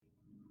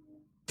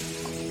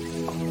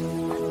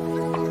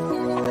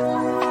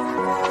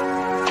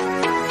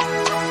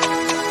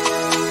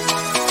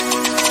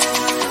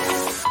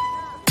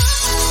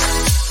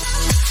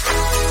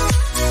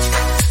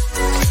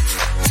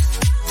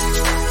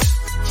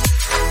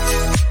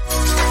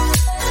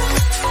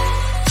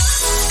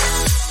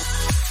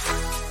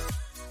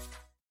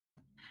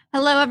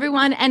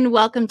everyone, and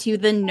welcome to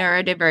the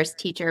NeuroDiverse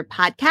Teacher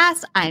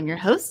Podcast. I'm your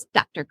host,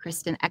 Dr.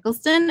 Kristen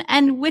Eccleston,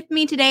 and with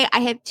me today, I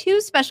have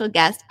two special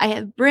guests. I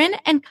have Bryn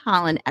and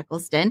Colin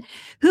Eccleston,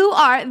 who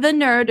are the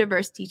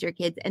NeuroDiverse Teacher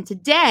Kids, and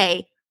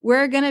today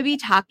we're going to be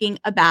talking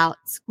about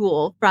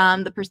school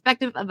from the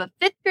perspective of a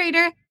fifth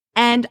grader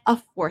and a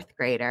fourth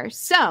grader.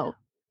 So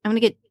I'm going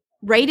to get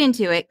right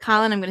into it.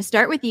 Colin, I'm going to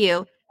start with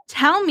you.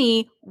 Tell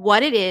me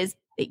what it is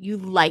that you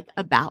like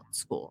about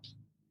school.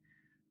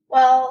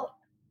 Well,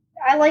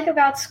 I like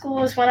about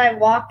school is when I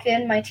walk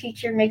in, my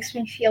teacher makes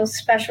me feel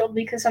special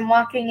because I'm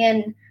walking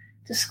in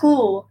to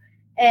school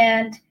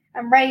and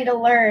I'm ready to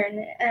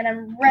learn and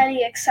I'm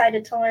ready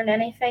excited to learn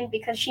anything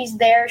because she's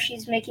there,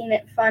 she's making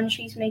it fun,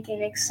 she's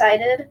making it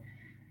excited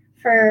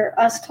for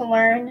us to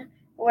learn,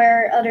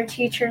 where other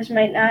teachers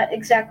might not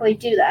exactly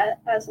do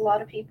that as a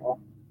lot of people.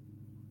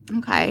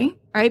 Okay. All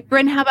right.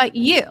 Bryn, how about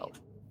you?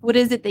 What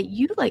is it that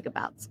you like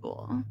about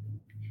school?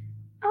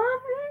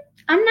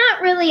 I'm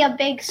not really a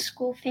big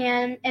school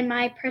fan in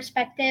my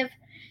perspective,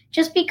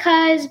 just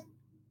because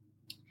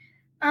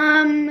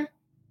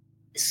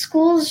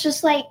school's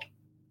just like,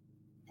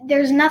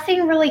 there's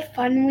nothing really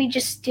fun we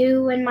just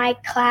do in my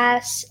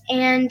class,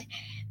 and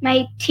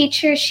my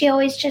teacher, she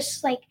always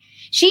just like,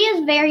 she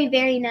is very,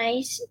 very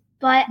nice,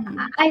 but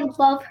I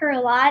love her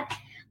a lot,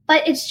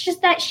 but it's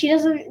just that she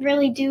doesn't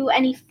really do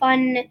any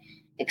fun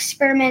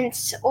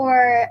experiments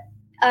or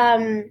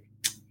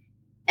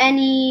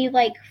any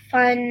like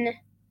fun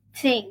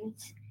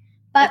things.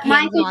 But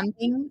like hands-on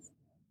things?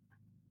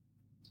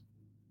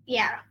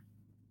 Yeah.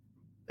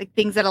 Like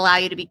things that allow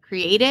you to be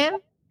creative?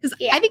 Because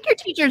Yeah. I think your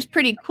teacher is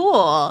pretty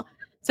cool.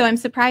 So I'm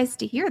surprised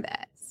to hear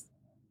this.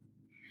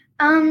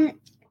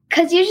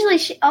 Because usually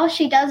all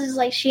she does is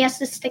like she has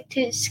to stick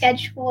to a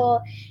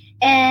schedule,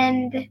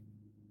 and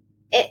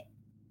it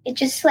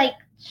just like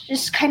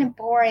just kind of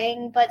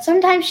boring. But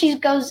sometimes she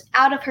goes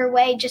out of her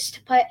way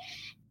just to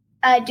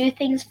do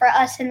things for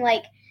us, and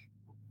like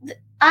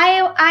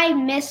I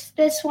missed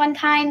this one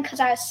time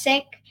because I was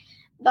sick,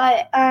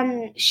 but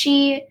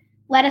she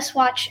let us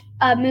watch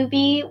a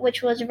movie,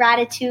 which was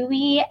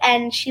Ratatouille,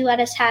 and she let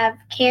us have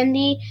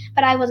candy,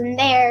 but I wasn't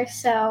there,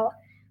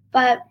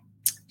 but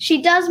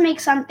she does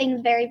make some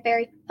things very,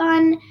 very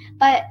fun,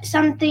 but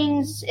some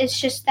things it's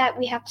just that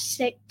we have to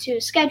stick to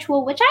a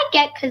schedule, which I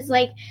get because,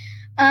 like,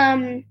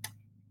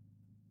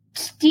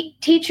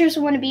 teachers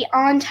want to be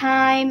on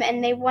time,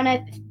 and they want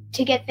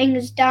to get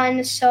things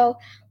done so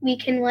we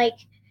can, like,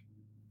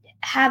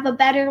 have a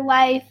better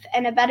life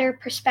and a better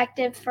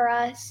perspective for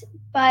us.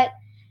 But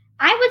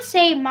I would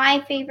say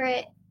my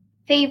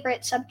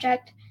favorite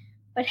subject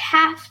would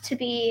have to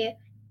be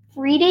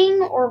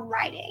reading or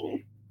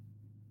writing.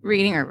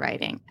 Reading or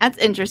writing. That's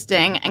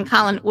interesting. And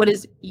Colin, what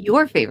is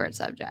your favorite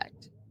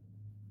subject?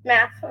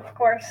 Math, of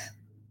course.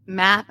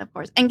 Math, of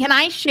course. And can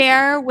I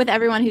share with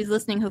everyone who's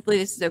listening, hopefully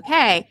this is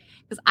okay,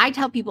 because I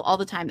tell people all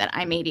the time that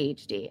I'm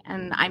ADHD,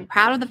 and I'm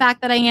proud of the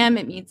fact that I am.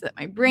 It means that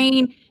my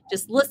brain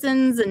just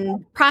listens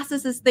and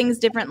processes things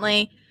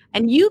differently.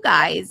 And you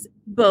guys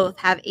both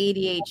have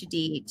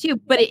ADHD too,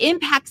 but it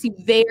impacts you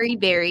very,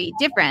 very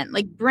different.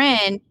 Like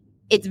Bryn,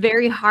 it's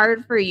very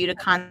hard for you to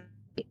concentrate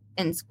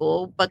in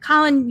school, but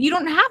Colin, you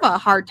don't have a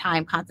hard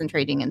time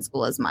concentrating in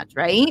school as much,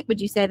 right?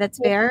 Would you say that's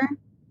fair?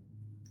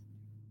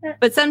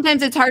 But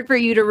sometimes it's hard for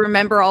you to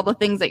remember all the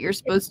things that you're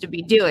supposed to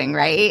be doing,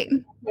 right?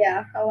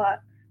 Yeah, a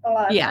lot.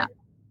 Yeah.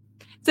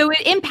 So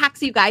it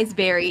impacts you guys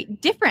very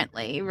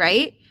differently,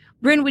 right?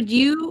 Bryn, would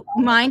you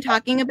mind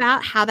talking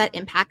about how that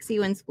impacts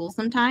you in school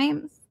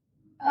sometimes?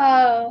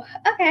 Oh,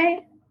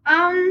 okay.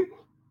 I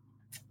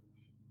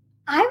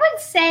would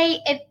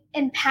say it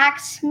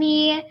impacts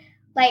me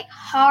like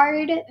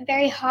hard,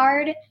 very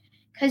hard,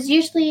 because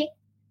usually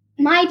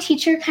my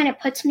teacher kind of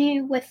puts me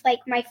with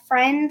like my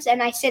friends,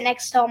 and I sit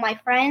next to all my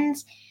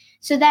friends.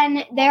 So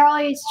then they're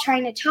always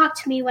trying to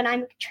talk to me when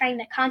I'm trying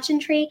to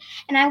concentrate,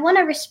 and I want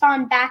to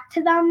respond back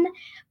to them,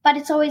 but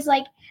it's always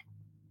like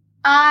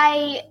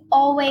I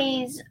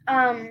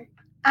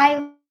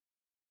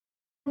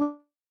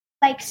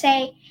like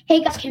say,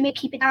 hey guys, can we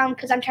keep it down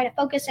because I'm trying to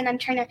focus and I'm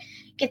trying to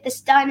get this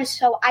done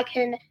so I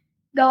can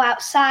go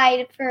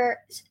outside for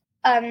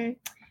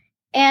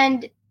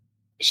and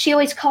she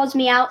always calls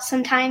me out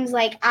sometimes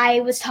like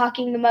I was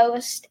talking the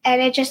most,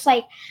 and it just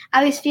like I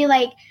always feel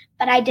like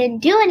but I didn't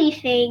do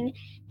anything,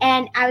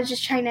 and I was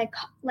just trying to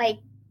like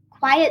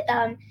quiet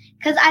them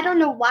because I don't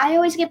know why I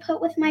always get put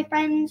with my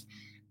friends,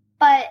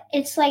 but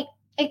it's like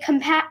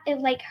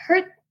it like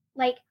hurt,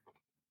 like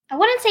I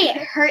wouldn't say it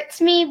hurts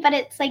me, but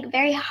it's like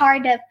very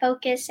hard to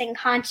focus and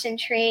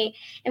concentrate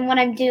in what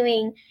I'm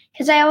doing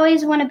because I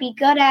always want to be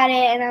good at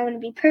it and I want to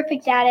be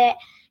perfect at it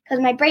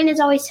because my brain is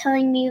always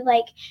telling me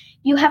like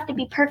you have to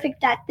be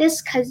perfect at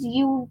this because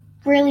you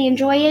really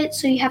enjoy it,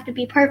 so you have to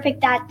be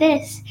perfect at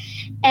this.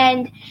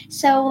 And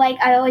so like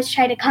I always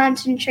try to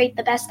concentrate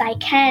the best I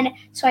can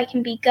so I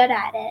can be good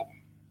at it.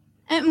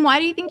 And why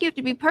do you think you have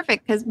to be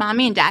perfect? Because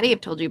mommy and daddy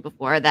have told you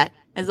before that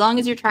as long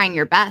as you're trying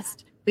your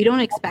best, we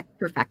don't expect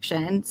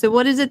perfection. So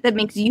what is it that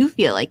makes you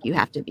feel like you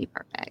have to be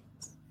perfect?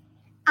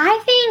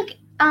 I think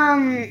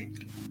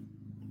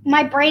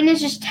my brain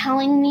is just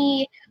telling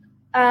me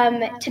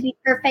to be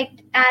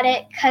perfect at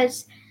it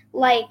because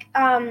like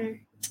the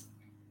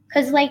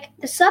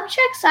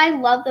subjects I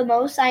love the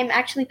most I'm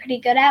actually pretty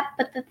good at,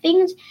 but the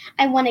things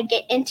I want to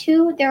get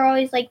into, they're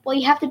always like, well,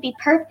 you have to be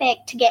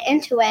perfect to get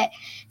into it,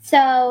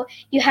 so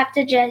you have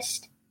to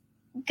just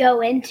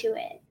go into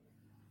it.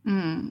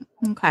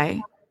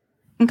 Okay.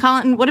 And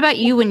Colin, what about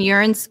you when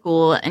you're in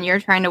school and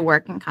you're trying to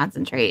work and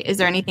concentrate? Is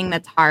there anything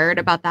that's hard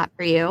about that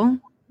for you?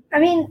 I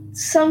mean,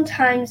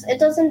 sometimes it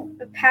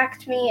doesn't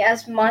impact me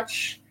as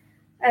much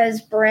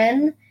as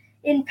Bryn.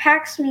 It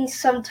impacts me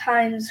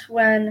sometimes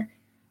when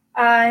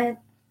I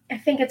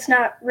think it's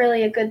not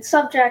really a good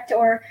subject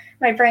or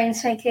my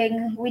brain's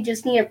thinking we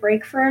just need a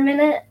break for a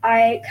minute.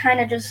 I kind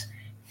of just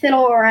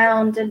fiddle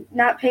around and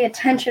not pay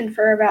attention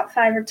for about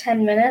 5 or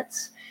 10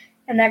 minutes.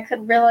 And that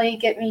could really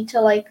get me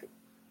to like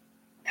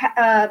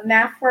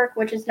math work,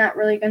 which is not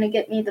really going to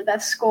get me the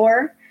best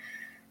score.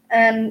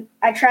 And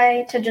I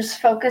try to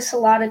just focus a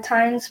lot of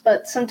times,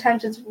 but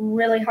sometimes it's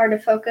really hard to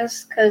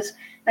focus because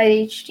my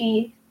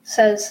ADHD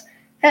says,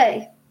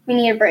 hey, we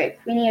need a break.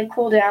 We need a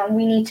cool down.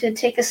 We need to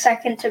take a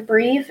second to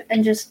breathe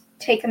and just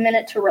take a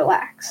minute to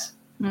relax.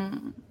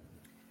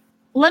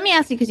 Let me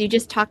ask you, because you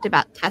just talked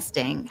about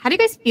testing. How do you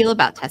guys feel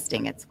about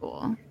testing at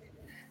school?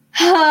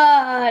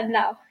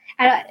 No.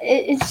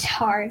 It's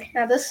hard.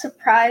 Now, this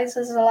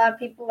surprises a lot of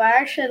people. I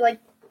actually like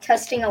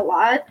testing a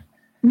lot.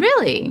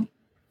 Really?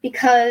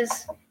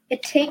 Because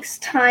it takes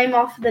time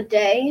off the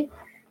day.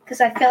 Because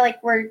I feel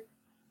like we're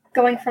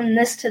going from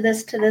this to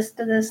this to this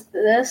to this to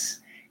this.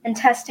 And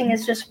testing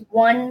is just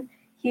one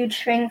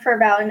huge thing for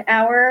about an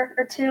hour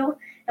or two.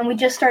 And we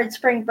just started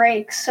spring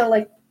break. So,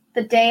 like,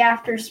 the day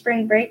after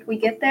spring break we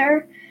get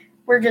there,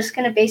 we're just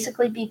going to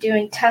basically be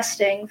doing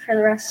testing for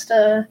the rest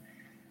of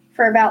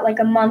for about like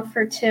a month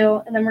or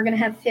two, and then we're going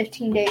to have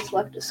 15 days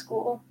left of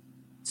school.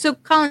 So,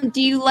 Colin,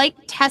 do you like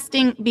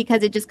testing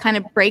because it just kind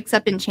of breaks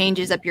up and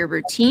changes up your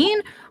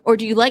routine, or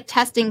do you like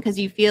testing because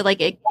you feel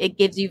like it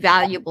gives you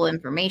valuable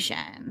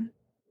information?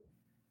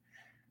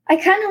 I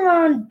kind of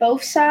on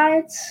both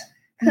sides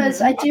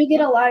because I do get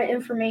a lot of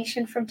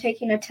information from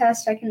taking a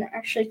test. I can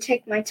actually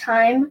take my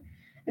time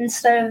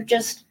instead of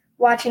just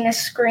watching a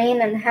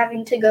screen and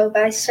having to go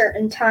by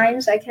certain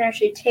times. I can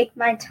actually take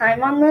my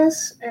time on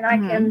this, and I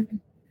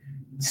can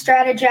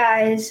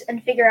strategize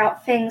and figure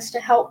out things to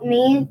help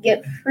me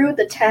get through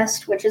the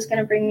test, which is going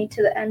to bring me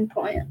to the end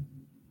point.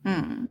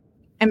 And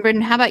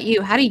Britton, how about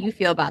you? How do you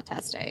feel about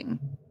testing?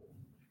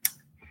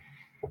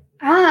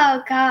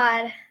 Oh,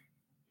 God.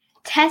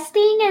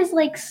 Testing is,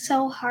 like,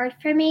 so hard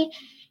for me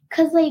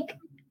because, like,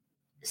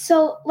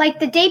 so, like,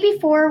 the day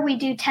before we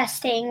do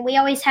testing, we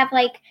always have,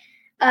 like,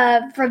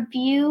 a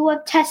review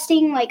of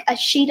testing, like a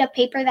sheet of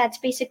paper that's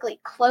basically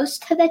close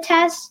to the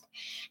test.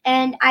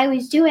 And I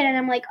always do it, and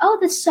I'm like, oh,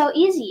 this is so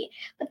easy.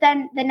 But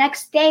then the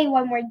next day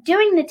when we're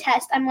doing the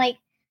test, I'm like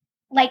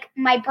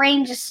my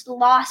brain just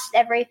lost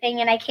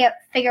everything, and I can't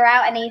figure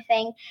out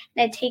anything.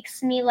 And it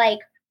takes me, like,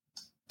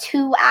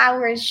 2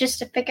 hours just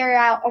to figure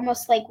out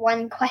almost, like,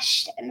 one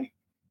question.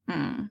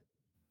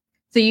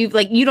 So you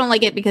don't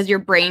like it because your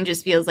brain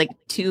just feels like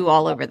too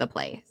all over the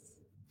place.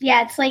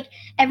 Yeah, it's like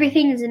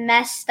everything's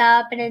messed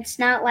up, and it's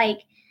not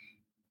like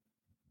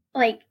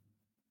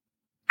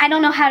I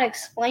don't know how to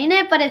explain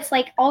it, but it's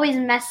like always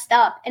messed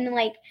up. And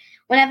like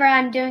whenever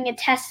I'm doing a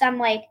test, I'm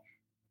like,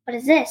 what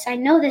is this? I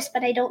know this,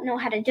 but I don't know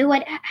how to do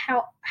it.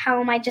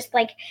 How am I just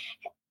like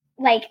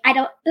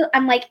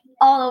I'm like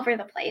all over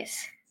the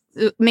place.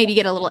 Maybe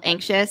get a little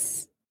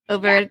anxious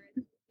over it.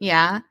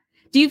 Yeah.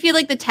 Do you feel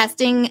like the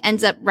testing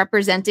ends up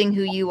representing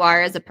who you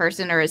are as a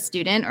person or a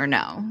student, or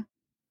no?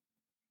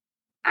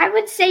 I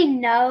would say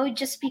no,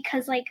 just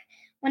because like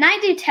when I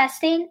do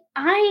testing,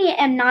 I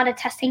am not a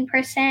testing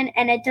person,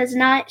 and it does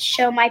not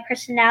show my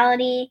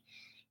personality.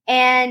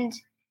 And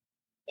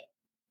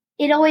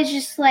it always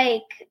just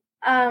like,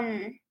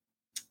 oh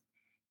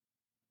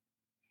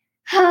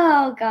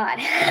God,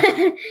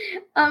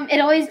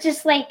 it always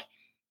just like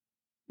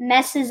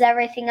messes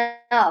everything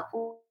up.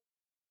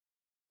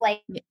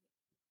 Like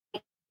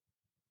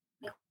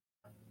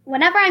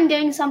whenever I'm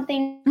doing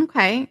something.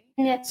 Okay.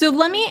 So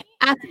let me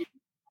ask.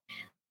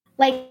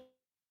 Like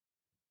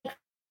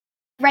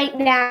right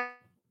now.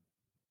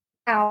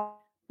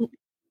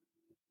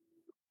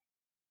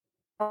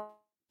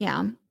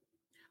 Yeah.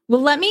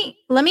 Well, let me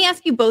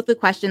ask you both the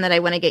question that I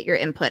want to get your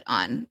input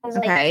on.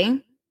 Okay.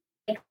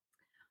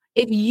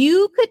 If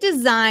you could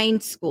design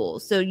school,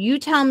 so you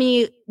tell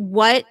me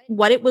what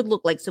it would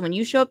look like. So when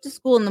you show up to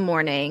school in the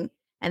morning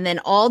and then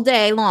all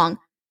day long,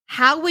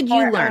 how would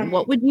you learn?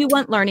 What would you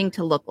want learning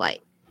to look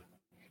like?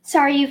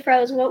 Sorry, you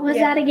froze. What was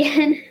that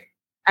again?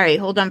 All right,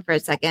 hold on for a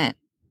second.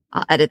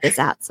 I'll edit this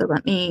out. So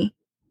let me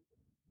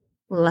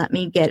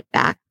get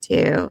back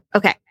to,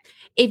 okay.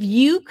 If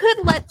you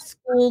could let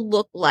school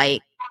look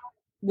like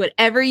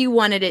whatever you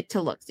wanted it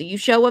to look. So you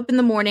show up in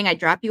the morning, I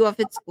drop you off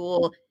at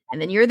school,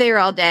 and then you're there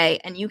all day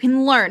and you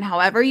can learn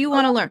however you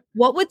want to learn.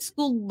 What would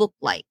school look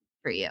like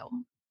for you?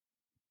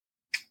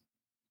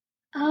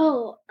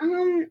 Oh,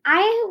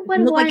 I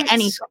would look want like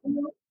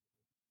anything.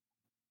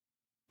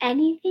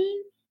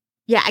 anything.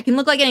 Yeah, it can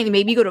look like anything.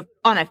 Maybe you go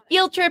on a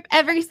field trip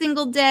every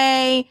single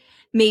day.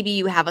 Maybe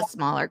you have a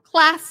smaller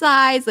class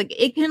size. Like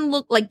it can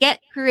look like,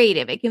 get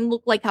creative. It can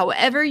look like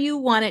however you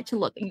want it to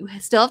look. You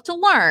still have to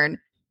learn,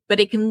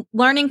 but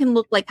learning can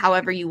look like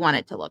however you want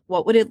it to look.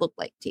 What would it look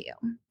like to you?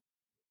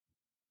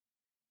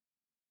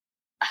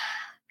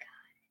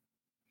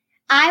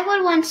 I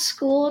would want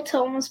school to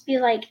almost be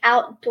like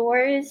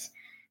outdoors.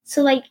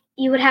 So like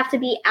you would have to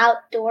be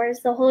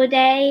outdoors the whole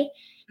day,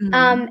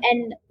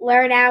 and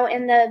learn out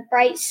in the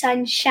bright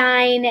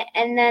sunshine.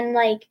 And then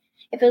like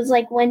if it was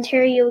like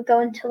winter, you would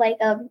go into like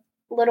a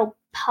little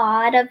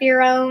pod of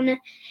your own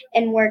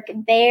and work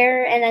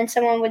there. And then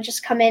someone would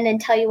just come in and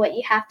tell you what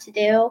you have to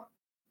do.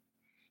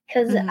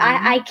 Because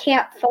I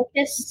can't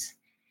focus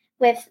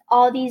with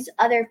all these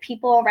other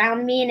people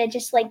around me, and it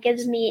just like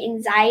gives me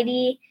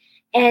anxiety.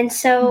 And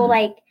so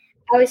like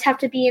I always have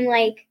to be in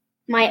like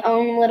my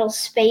own little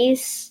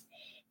space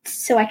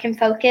so I can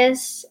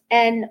focus,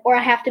 or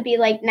I have to be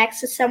like next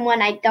to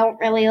someone I don't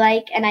really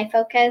like and I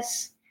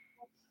focus.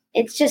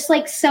 It's just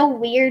like so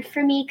weird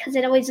for me because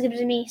it always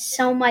gives me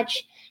so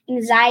much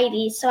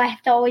anxiety. So I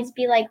have to always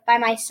be like by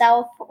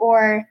myself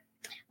or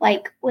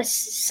like with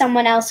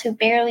someone else who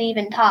barely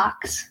even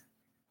talks.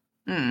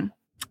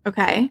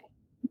 Okay.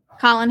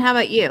 Colin, how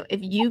about you? If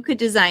you could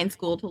design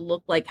school to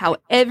look like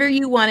however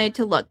you want it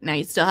to look, now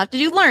you still have to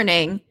do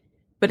learning,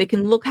 but it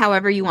can look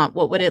however you want.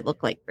 What would it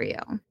look like for you?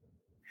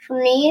 For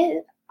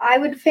me, I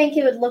would think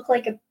it would look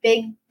like a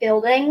big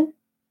building,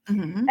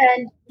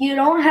 and you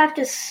don't have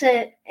to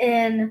sit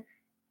in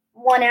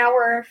 1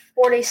 hour,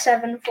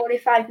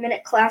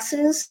 45-minute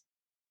classes.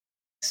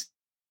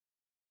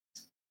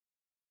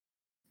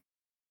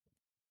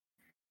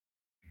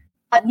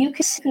 You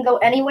can go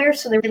anywhere,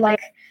 so there'd be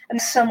like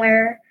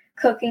somewhere,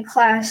 cooking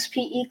class,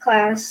 PE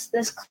class,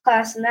 this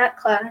class and that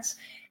class.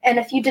 And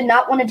if you did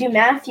not want to do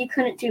math, you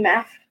couldn't do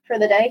math for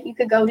the day. You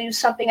could go do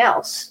something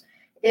else.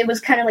 It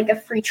was kind of like a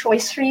free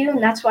choice for you,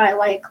 and that's why I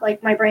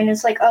like my brain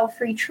is like, oh,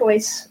 free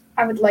choice.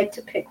 I would like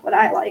to pick what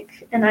I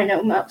like, and I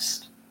know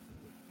most.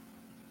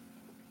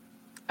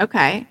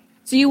 Okay.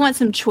 So you want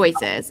some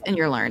choices in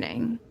your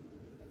learning.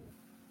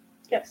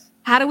 Yes.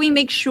 How do we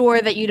make sure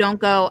that you don't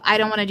go, I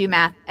don't want to do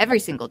math every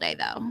single day,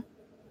 though?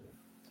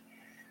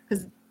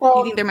 Because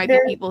you think there might be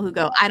people who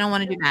go, I don't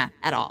want to do math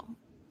at all.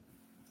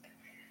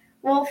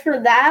 Well, for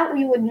that,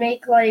 we would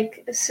make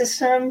like a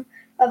system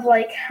of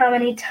like how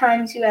many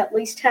times you at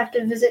least have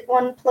to visit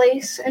one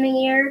place in a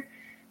year.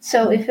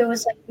 So if it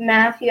was like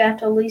math, you have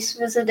to at least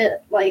visit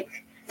it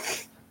like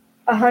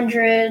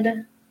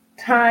 100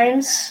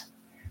 times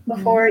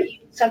before you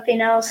do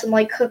something else. And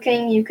like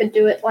cooking, you could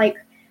do it like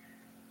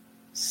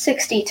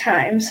 60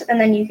 times, and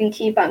then you can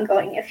keep on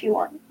going if you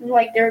want.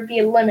 Like there would be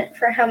a limit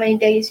for how many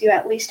days you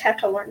at least have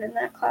to learn in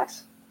that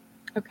class.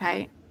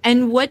 Okay.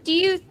 And what do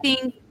you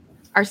think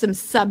are some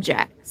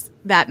subjects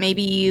that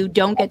maybe you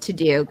don't get to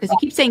do? Because you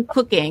keep saying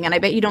cooking, and I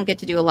bet you don't get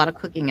to do a lot of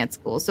cooking at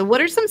school. So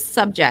what are some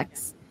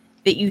subjects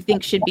that you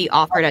think should be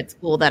offered at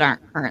school that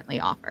aren't currently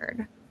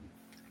offered?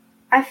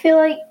 I feel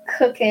like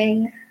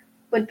cooking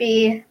would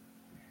be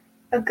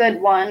a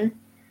good one.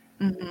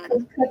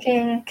 Because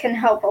cooking can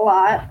help a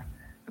lot.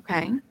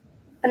 Okay.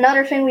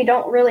 Another thing we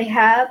don't really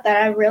have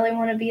that I really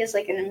want to be is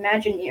like an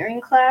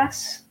Imagineering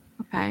class.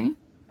 Okay.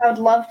 I would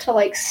love to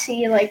like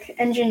see like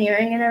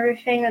engineering and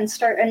everything and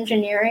start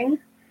engineering.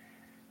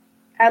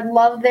 I'd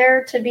love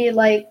there to be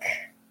like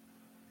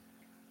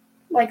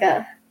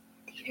a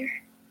theater.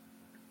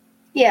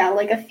 Yeah,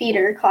 like a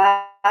theater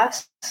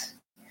class.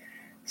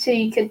 So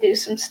you could do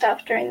some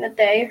stuff during the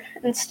day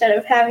instead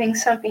of having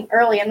something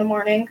early in the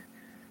morning.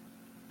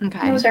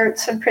 Okay. Those are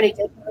some pretty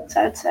good ones,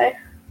 I'd say.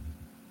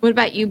 What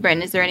about you,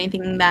 Bryn? Is there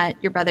anything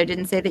that your brother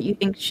didn't say that you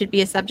think should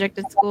be a subject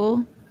at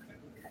school?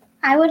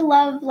 I would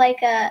love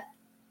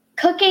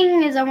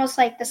cooking is almost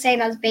like the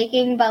same as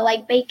baking, but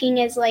like baking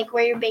is like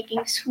where you're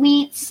baking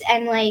sweets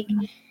and like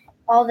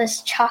all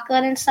this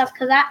chocolate and stuff.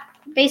 Because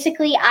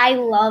basically I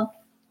love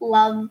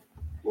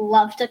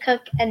to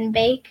cook and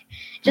bake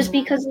just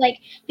because like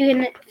you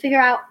can figure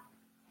out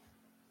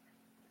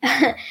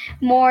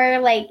more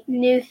like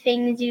new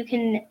things you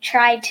can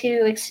try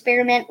to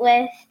experiment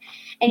with,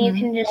 and you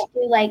can just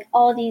do like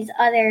all these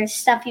other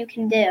stuff you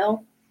can do.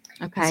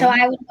 Okay. So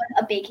I would want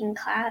a baking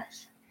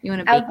class. You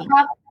want a baking?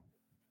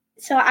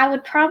 So I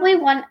would probably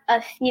want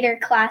a theater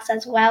class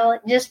as well,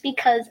 just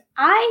because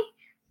I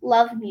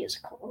love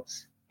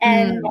musicals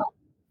and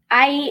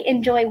I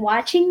enjoy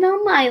watching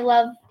them.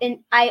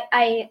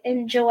 I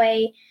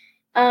enjoy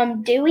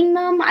doing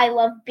them. I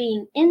love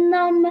being in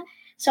them.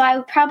 So I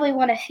would probably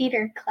want a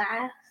theater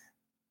class.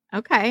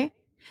 Okay.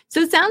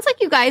 So it sounds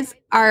like you guys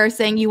are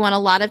saying you want a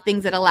lot of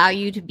things that allow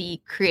you to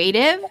be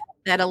creative,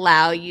 that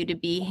allow you to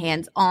be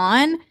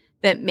hands-on,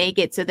 that make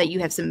it so that you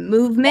have some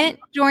movement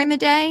during the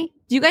day.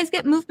 Do you guys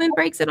get movement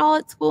breaks at all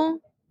at school?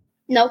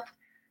 Nope.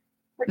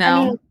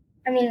 No.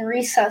 I mean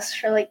recess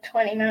for like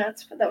 20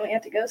 minutes, but then we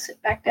have to go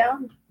sit back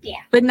down.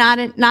 Yeah. But not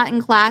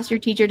in class. Your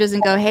teacher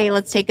doesn't go, hey,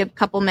 let's take a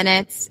couple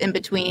minutes in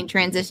between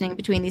transitioning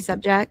between these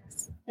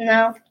subjects?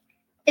 No.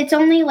 It's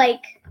only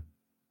like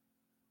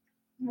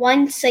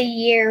once a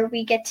year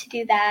we get to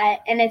do that,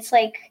 and it's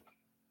like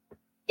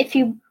if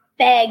you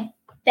beg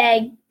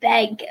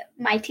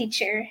my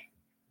teacher,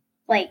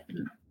 like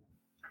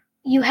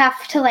you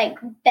have to like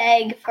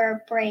beg for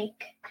a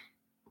break.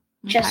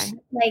 Just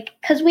like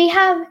because we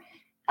have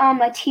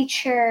a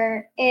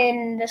teacher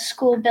in the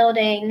school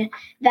building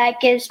that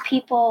gives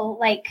people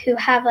like who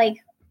have like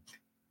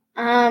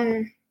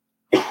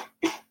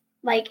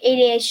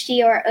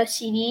ADHD or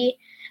OCD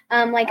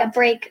like a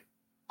break,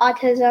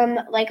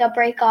 autism, like a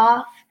break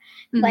off.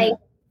 Like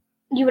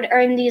you would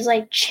earn these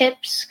like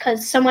chips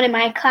because someone in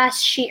my class,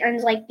 she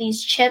earns like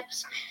these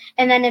chips,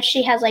 and then if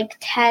she has like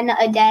 10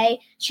 a day,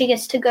 she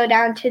gets to go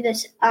down to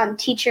this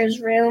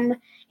teacher's room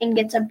and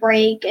gets a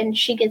break, and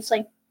she gets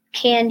like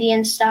candy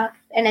and stuff,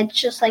 and it's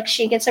just like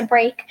she gets a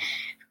break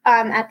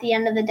at the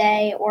end of the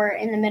day or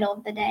in the middle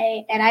of the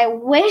day. And I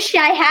wish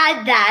I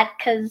had that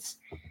because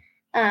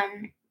do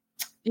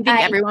you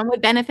think everyone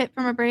would benefit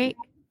from a break?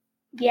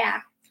 Yeah,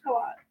 a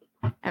lot.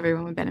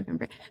 Everyone would benefit from a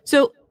break.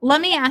 So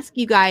let me ask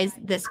you guys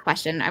this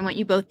question. I want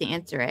you both to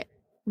answer it.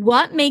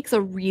 What makes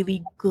a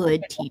really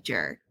good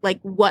teacher? Like,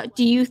 what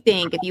do you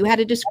think, if you had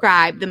to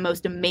describe the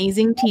most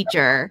amazing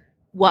teacher,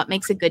 what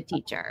makes a good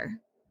teacher?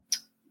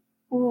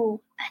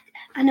 Ooh,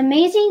 an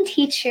amazing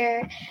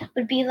teacher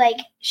would be like,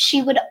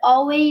 she would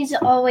always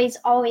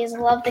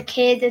love the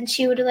kids, and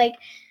she would like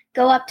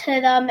go up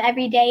to them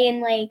every day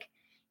and like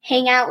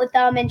hang out with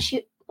them, and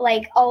she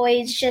like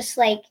always just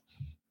like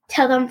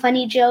tell them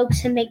funny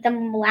jokes and make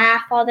them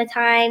laugh all the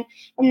time,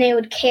 and they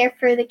would care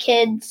for the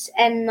kids,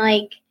 and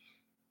like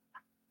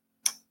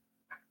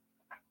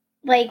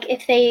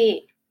if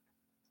they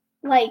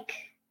like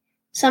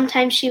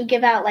sometimes she would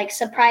give out like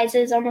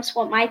surprises, almost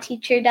what my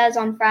teacher does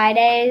on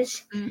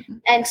Fridays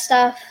and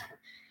stuff.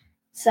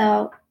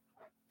 So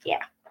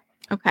yeah.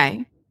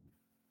 Okay.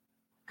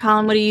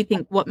 Colin, what do you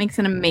think? What makes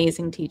an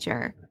amazing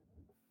teacher?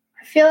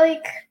 I feel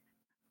like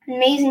an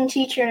amazing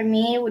teacher to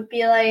me would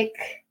be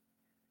like,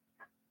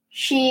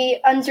 she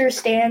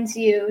understands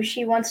you.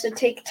 She wants to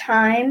take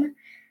time.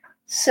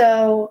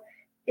 So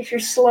if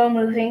you're slow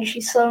moving,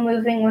 she's slow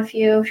moving with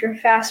you. If you're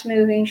fast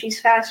moving, she's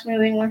fast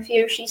moving with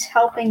you. She's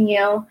helping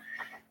you.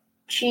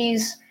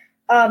 She's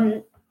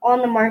on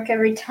the mark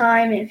every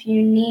time. If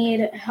you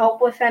need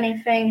help with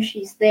anything,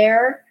 she's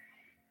there.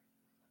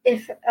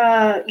 If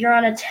you're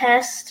on a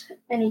test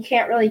and you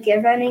can't really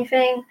give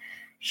anything,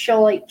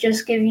 she'll like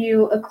just give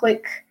you a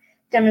quick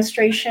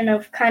demonstration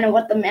of kind of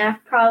what the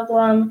math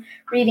problem,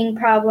 reading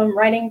problem,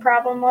 writing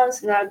problem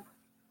was, and that would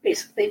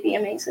basically be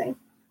amazing.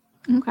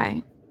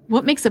 Okay.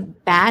 What makes a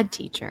bad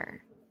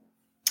teacher?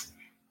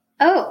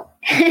 Oh,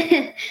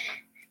 we're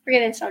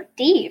getting so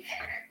deep.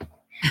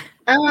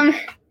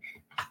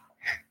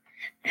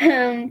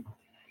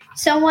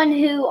 Someone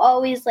who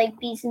always like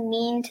be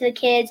mean to the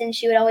kids, and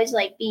she would always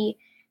like be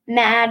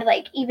mad,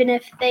 like even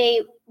if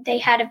they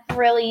had a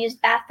really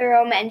used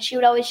bathroom, and she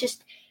would always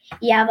just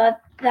yell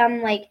at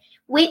them like,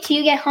 wait till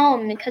you get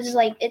home, because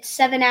like it's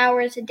 7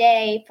 hours a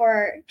day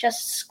for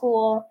just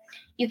school.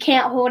 You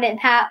can't hold it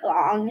that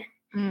long.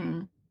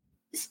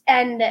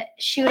 And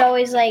she would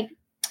always like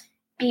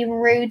be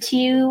rude to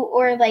you,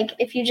 or like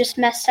if you just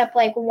messed up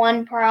like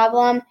one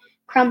problem,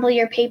 crumble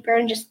your paper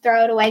and just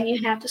throw it away, and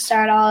you have to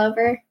start all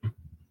over.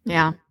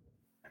 Yeah.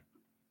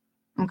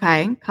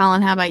 Okay.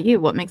 Colin, how about you?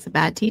 What makes a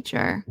bad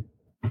teacher?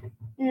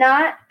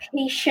 Not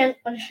patient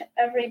with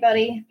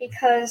everybody,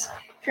 because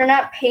if you're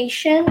not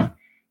patient,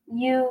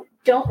 you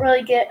don't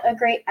really get a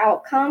great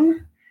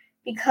outcome.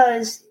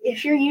 Because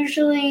if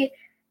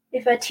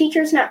a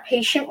teacher's not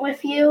patient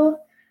with you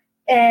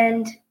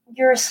and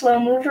you're a slow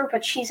mover,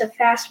 but she's a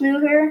fast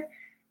mover,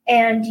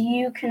 and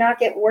you cannot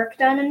get work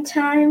done in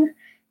time,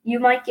 you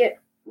might get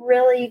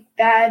really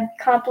bad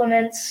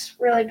compliments,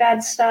 really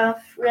bad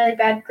stuff, really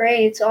bad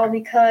grades, all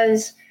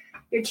because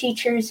your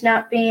teacher's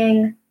not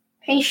being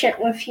patient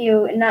with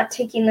you and not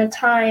taking the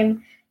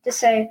time to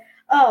say,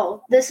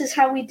 oh, this is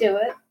how we do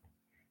it.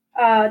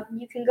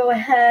 You can go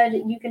ahead,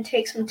 you can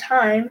take some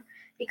time,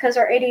 because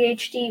our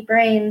ADHD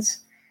brains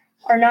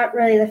are not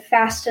really the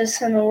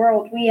fastest in the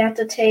world. We have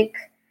to take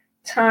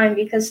time,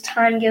 because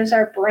time gives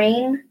our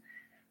brain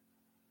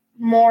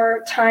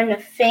more time to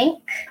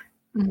think.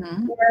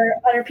 Where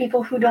other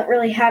people who don't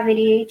really have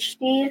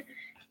ADHD,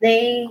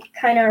 they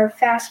kind of are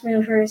fast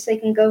movers. They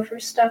can go for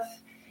stuff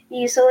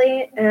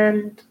easily,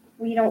 and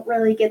we don't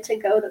really get to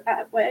go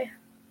that way.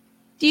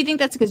 Do you think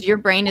that's because your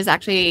brain is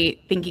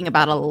actually thinking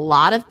about a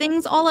lot of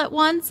things all at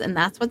once, and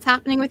that's what's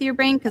happening with your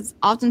brain? Because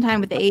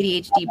oftentimes with the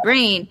ADHD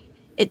brain,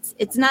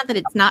 it's not that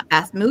it's not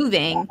fast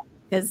moving,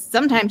 because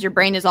sometimes your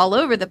brain is all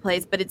over the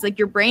place, but it's like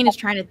your brain is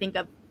trying to think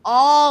of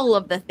all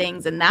of the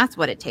things, and that's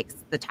what it takes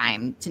the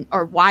time to,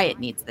 or why it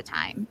needs the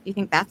time. Do you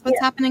think that's what's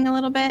happening a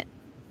little bit?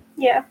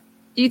 Yeah.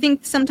 Do you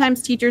think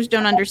sometimes teachers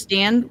don't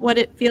understand what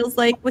it feels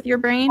like with your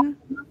brain?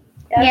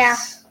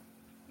 Yes.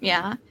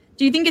 Yeah.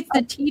 Do you think it's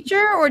the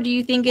teacher, or do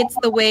you think it's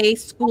the way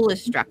school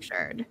is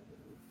structured?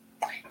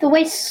 The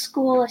way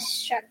school is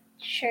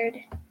structured.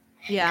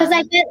 Yeah. Because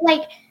I get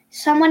like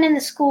someone in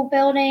the school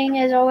building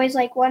is always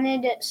like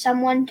wanted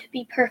someone to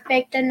be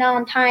perfect and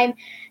on time,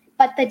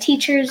 but the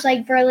teacher's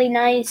like really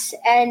nice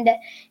and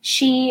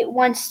she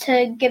wants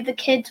to give the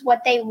kids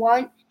what they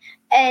want,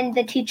 and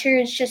the teacher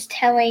is just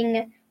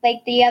telling, like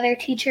the other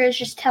teacher is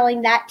just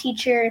telling that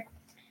teacher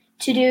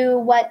to do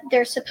what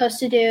they're supposed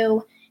to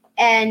do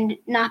and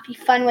not be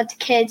fun with the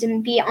kids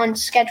and be on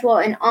schedule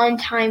and on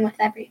time with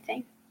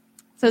everything.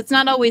 So it's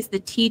not always the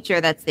teacher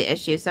that's the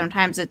issue.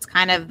 Sometimes it's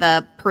kind of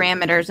the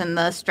parameters and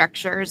the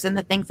structures and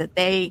the things that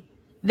they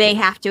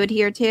have to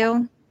adhere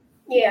to.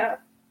 Yeah.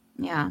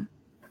 Yeah.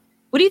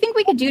 What do you think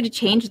we could do to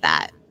change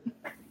that?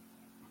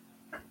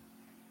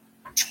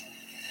 I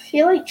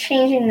feel like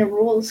changing the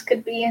rules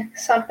could be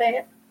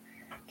something.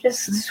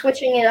 Just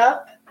switching it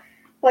up.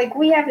 Like,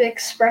 we have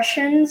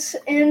expressions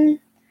in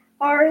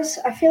ours.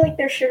 I feel like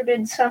there should have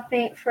been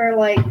something for,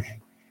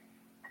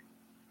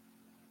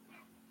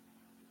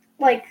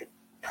 like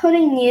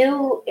putting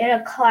you in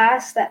a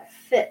class that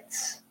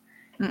fits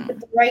with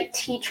the right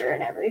teacher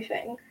and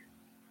everything.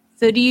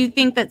 So do you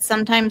think that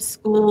sometimes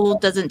school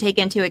doesn't take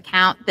into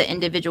account the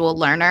individual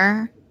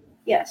learner?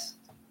 Yes.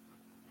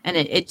 And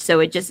it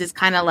just is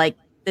kind of like,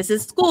 this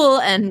is school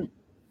and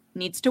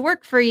needs to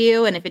work for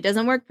you. And if it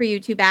doesn't work for you,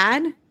 too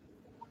bad.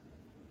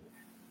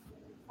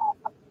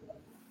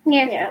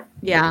 Yeah.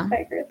 Yeah. I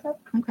agree with that.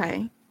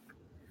 Okay.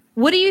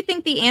 What do you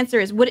think the answer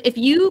is? What if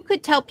you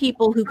could tell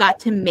people who got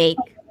to make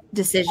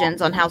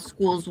decisions on how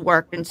schools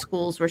worked and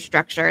schools were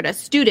structured as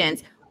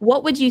students,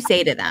 what would you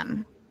say to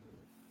them?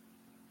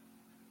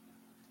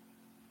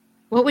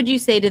 What would you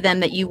say to them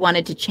that you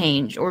wanted to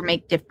change or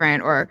make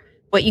different, or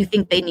what you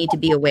think they need to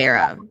be aware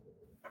of?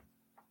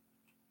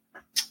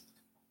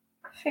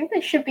 I think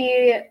they should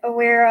be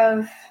aware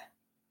of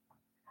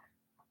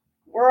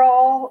we're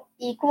all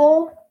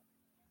equal,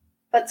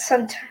 but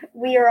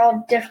we are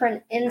all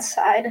different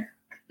inside.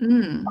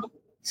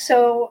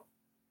 So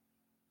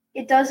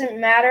it doesn't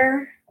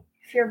matter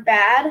if you're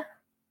bad,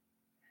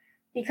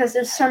 because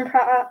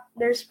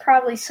there's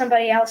probably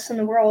somebody else in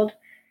the world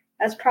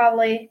that's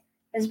probably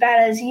as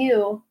bad as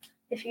you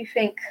if you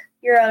think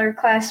your other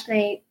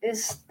classmate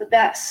is the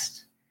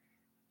best.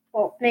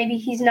 Well, maybe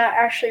he's not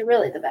actually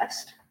really the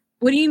best.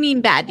 What do you mean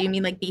bad? Do you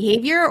mean like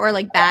behavior or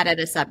like bad at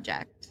a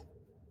subject?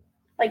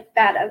 Like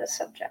bad at a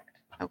subject.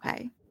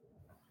 Okay.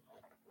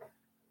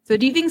 So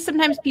do you think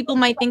sometimes people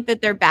might think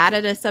that they're bad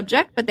at a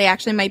subject, but they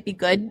actually might be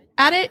good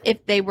at it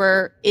if they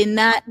were in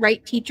that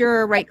right teacher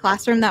or right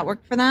classroom that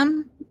worked for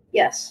them?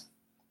 Yes.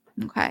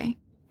 Okay.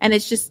 And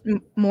it's just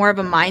more of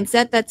a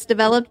mindset that's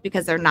developed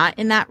because they're not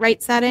in that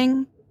right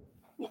setting?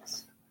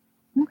 Yes.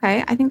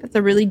 Okay. I think that's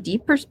a really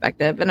deep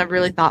perspective and a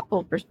really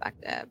thoughtful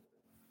perspective.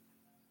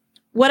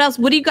 What else?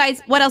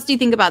 What else do you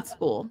think about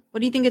school? What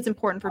do you think is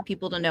important for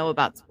people to know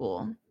about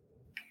school?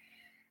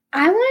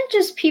 I want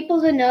just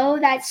people to know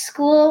that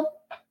school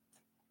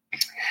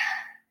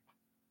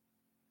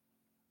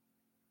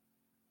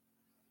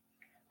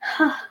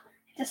I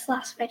just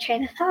lost my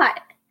train of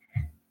thought.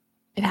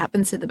 It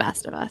happens to the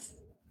best of us.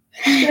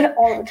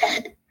 All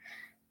the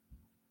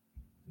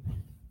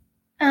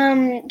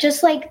time.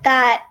 Just like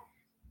that.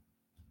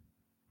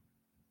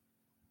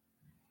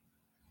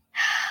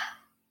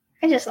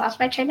 I just lost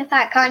my train of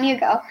thought. Con, you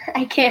go.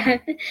 I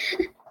can't.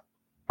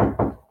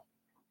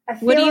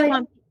 What do you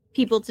want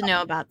people to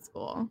know about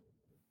school?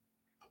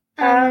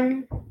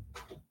 I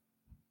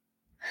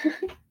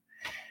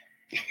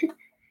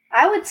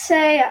would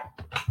say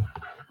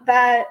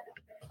that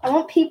I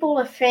want people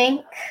to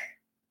think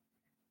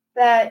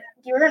that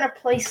you're in a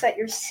place that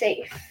you're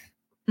safe.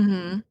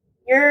 Mm-hmm.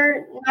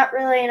 You're not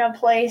really in a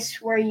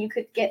place where you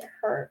could get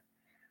hurt.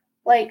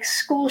 Like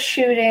school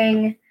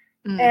shooting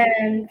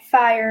and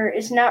fire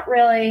is not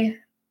really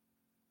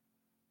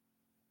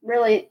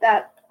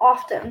that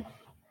often.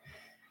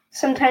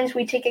 Sometimes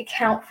we take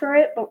account for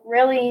it, but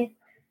really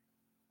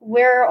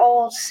we're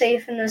all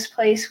safe in this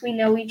place. We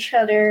know each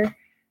other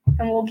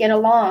and we'll get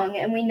along,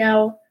 and we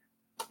know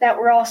that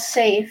we're all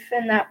safe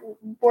and that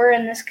we're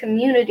in this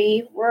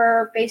community.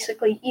 We're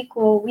basically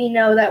equal. We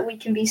know that we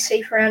can be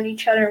safe around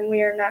each other and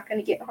we are not going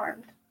to get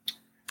harmed.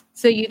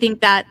 So you think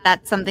that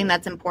that's something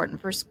that's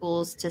important for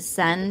schools to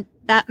send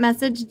that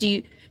message?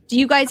 Do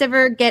you guys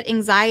ever get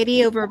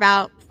anxiety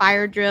about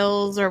fire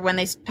drills or when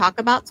they talk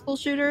about school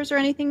shooters or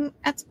anything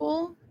at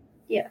school?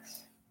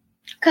 Yes.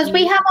 Because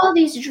we have all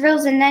these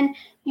drills, and then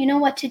you know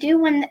what to do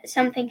when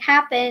something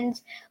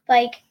happens.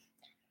 Like,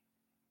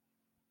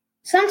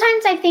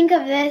 sometimes I think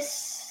of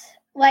this,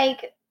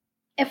 like,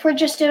 if we're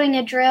just doing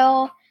a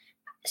drill,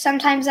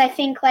 sometimes I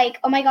think, like,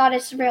 oh my God,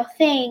 it's the real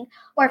thing.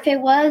 Or if it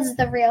was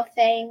the real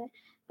thing,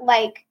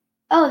 like,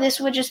 oh, this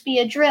would just be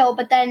a drill,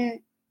 but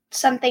then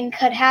something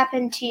could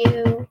happen to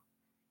you,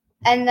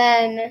 and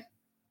then,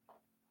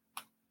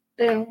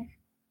 boom.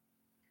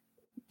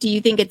 Do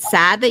you think it's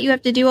sad that you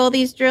have to do all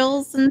these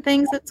drills and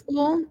things at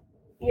school?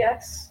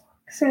 Yes,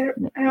 because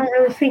I don't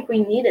really think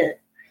we need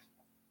it.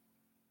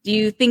 Do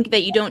you think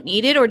that you don't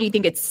need it, or do you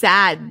think it's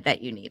sad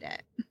that you need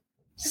it?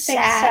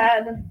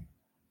 Sad.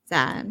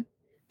 Sad.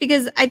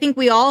 Because I think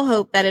we all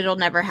hope that it'll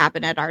never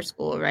happen at our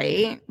school,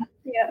 right?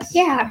 Yes.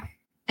 Yeah.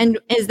 And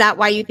is that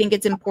why you think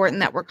it's important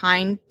that we're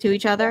kind to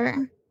each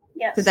other?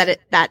 Yes. So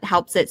that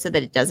helps it so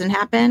that it doesn't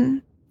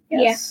happen.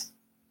 Yes.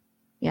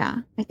 Yeah,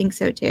 I think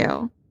so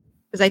too.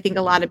 Because I think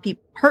a lot of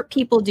hurt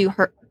people do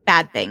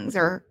bad things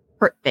or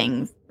hurt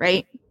things,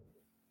 right?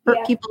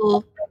 Hurt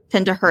people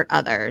tend to hurt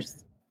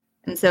others.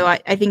 And so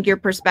I think your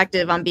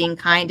perspective on being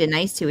kind and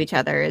nice to each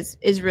other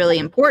is really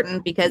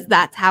important, because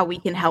that's how we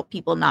can help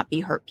people not be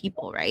hurt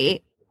people,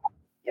 right?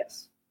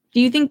 Yes. Do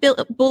you think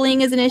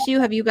bullying is an issue?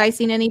 Have you guys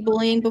seen any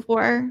bullying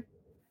before?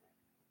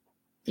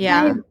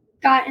 Yeah. I've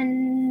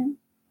gotten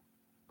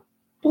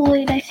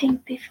bullied, I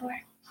think, before.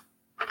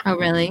 Oh,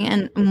 really?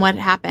 And what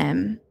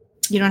happened?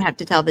 You don't have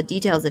to tell the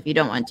details if you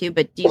don't want to,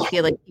 but do you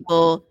feel like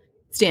people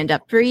stand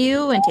up for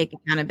you and take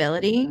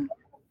accountability?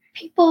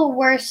 People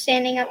were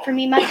standing up for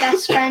me. My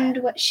best friend,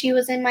 she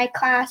was in my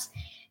class,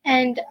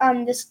 and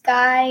this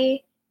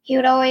guy, he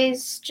would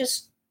always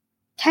just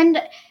tend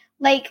to,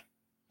 like,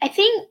 I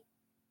think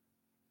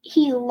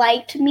he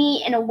liked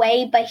me in a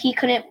way, but he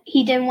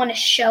didn't want to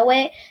show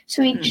it,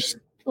 so he just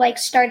like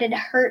started to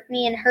hurt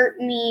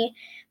me.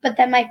 But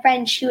then my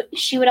friend,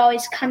 she would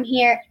always come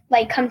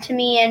to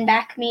me and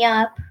back me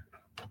up.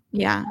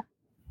 Yeah,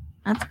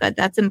 that's good.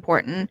 That's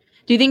important.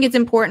 Do you think it's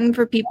important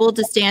for people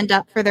to stand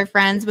up for their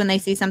friends when they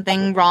see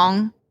something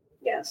wrong?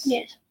 Yes.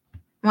 Yes.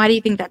 Why do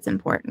you think that's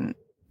important?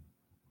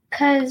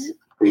 Because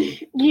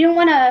you don't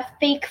want a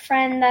fake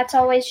friend that's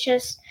always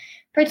just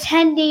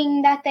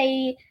pretending that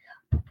they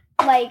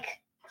like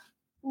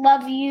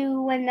love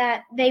you and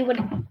that they would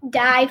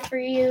die for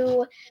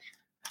you,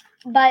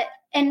 but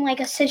in like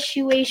a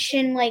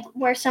situation like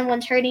where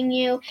someone's hurting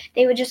you,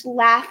 they would just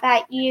laugh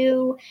at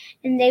you,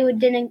 and they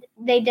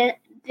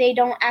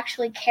don't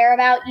actually care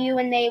about you,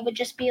 and they would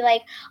just be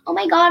like, oh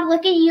my God,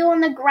 look at you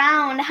on the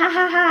ground, ha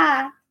ha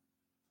ha.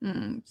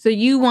 So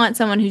you want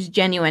someone who's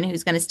genuine,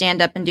 who's going to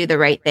stand up and do the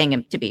right thing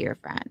and to be your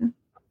friend.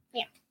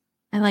 Yeah.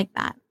 I like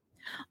that.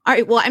 All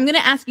right. Well, I'm going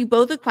to ask you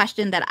both a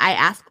question that I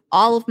ask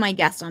all of my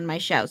guests on my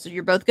show. So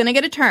you're both going to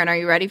get a turn. Are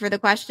you ready for the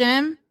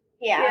question?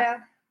 Yeah.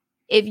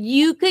 If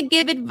you could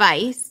give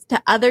advice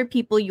to other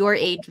people your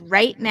age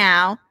right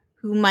now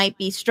who might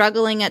be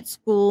struggling at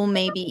school,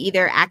 maybe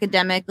either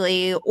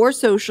academically or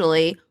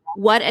socially,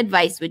 what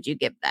advice would you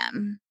give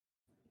them?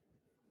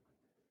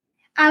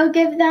 I would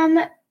give them,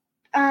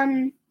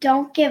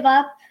 don't give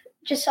up.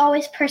 Just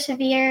always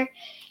persevere.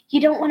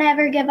 You don't want to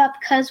ever give up,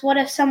 because what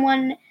if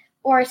someone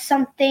or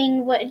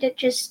something would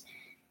just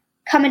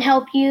come and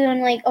help you,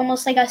 and like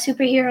almost like a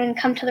superhero, and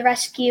come to the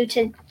rescue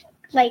to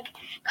like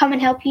come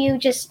and help you.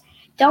 Just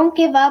don't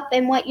give up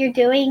in what you're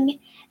doing,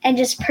 and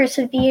just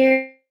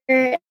persevere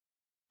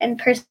and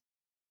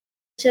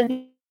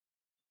persevere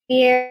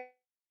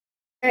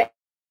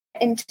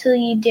until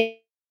you do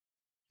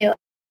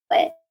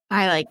it.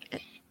 I like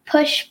it.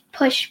 Push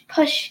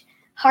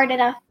hard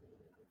enough.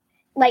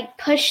 Like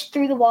push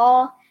through the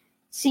wall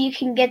so you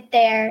can get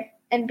there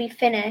and be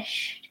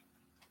finished.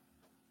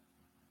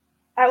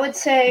 I would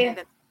say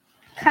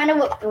kind of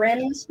what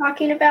Bryn was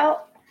talking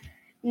about.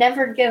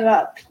 Never give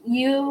up.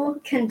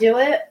 You can do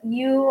it.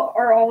 You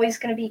are always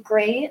going to be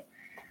great.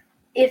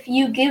 If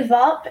you give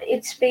up,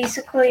 it's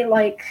basically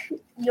like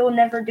you'll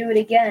never do it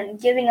again.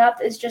 Giving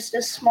up is just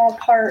a small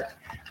part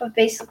of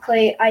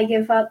basically, I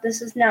give up,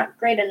 this is not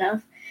great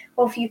enough.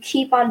 Well, if you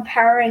keep on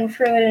powering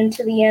through it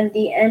into the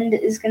end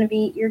is going to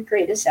be your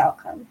greatest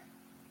outcome.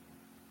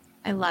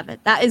 I love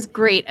it. That is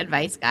great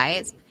advice,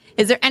 guys.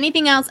 Is there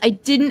anything else I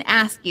didn't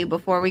ask you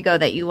before we go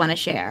that you want to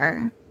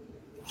share?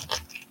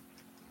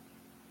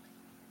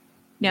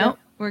 No,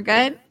 we're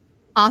good?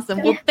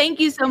 Awesome. Well, thank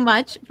you so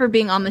much for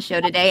being on the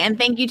show today. And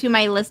thank you to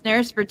my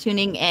listeners for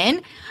tuning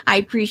in. I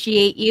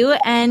appreciate you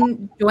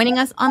and joining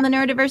us on the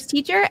NeuroDiverse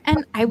Teacher.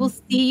 And I will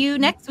see you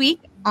next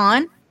week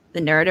on the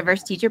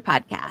NeuroDiverse Teacher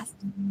Podcast.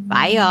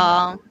 Bye,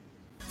 y'all.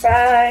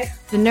 Bye.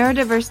 The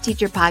NeuroDiverse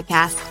Teacher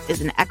Podcast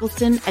is an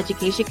Eccleston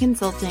Education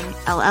Consulting,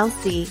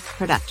 LLC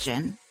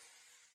production.